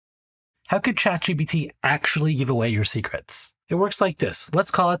How could ChatGPT actually give away your secrets? It works like this.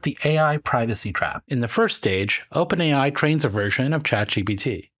 Let's call it the AI privacy trap. In the first stage, OpenAI trains a version of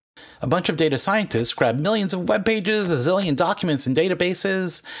ChatGPT. A bunch of data scientists grab millions of web pages, a zillion documents and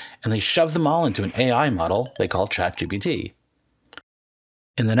databases, and they shove them all into an AI model they call ChatGPT.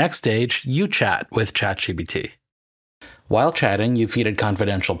 In the next stage, you chat with ChatGPT. While chatting, you feed it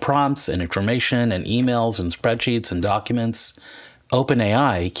confidential prompts and information and emails and spreadsheets and documents.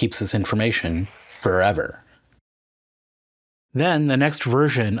 OpenAI keeps this information forever. Then the next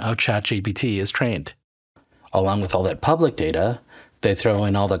version of ChatGPT is trained. Along with all that public data, they throw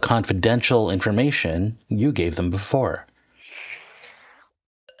in all the confidential information you gave them before.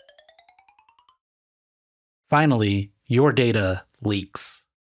 Finally, your data leaks.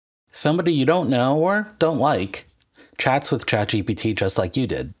 Somebody you don't know or don't like chats with ChatGPT just like you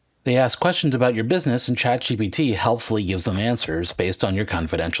did. They ask questions about your business and ChatGPT helpfully gives them answers based on your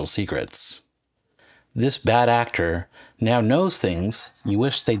confidential secrets. This bad actor now knows things you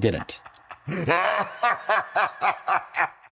wish they didn't.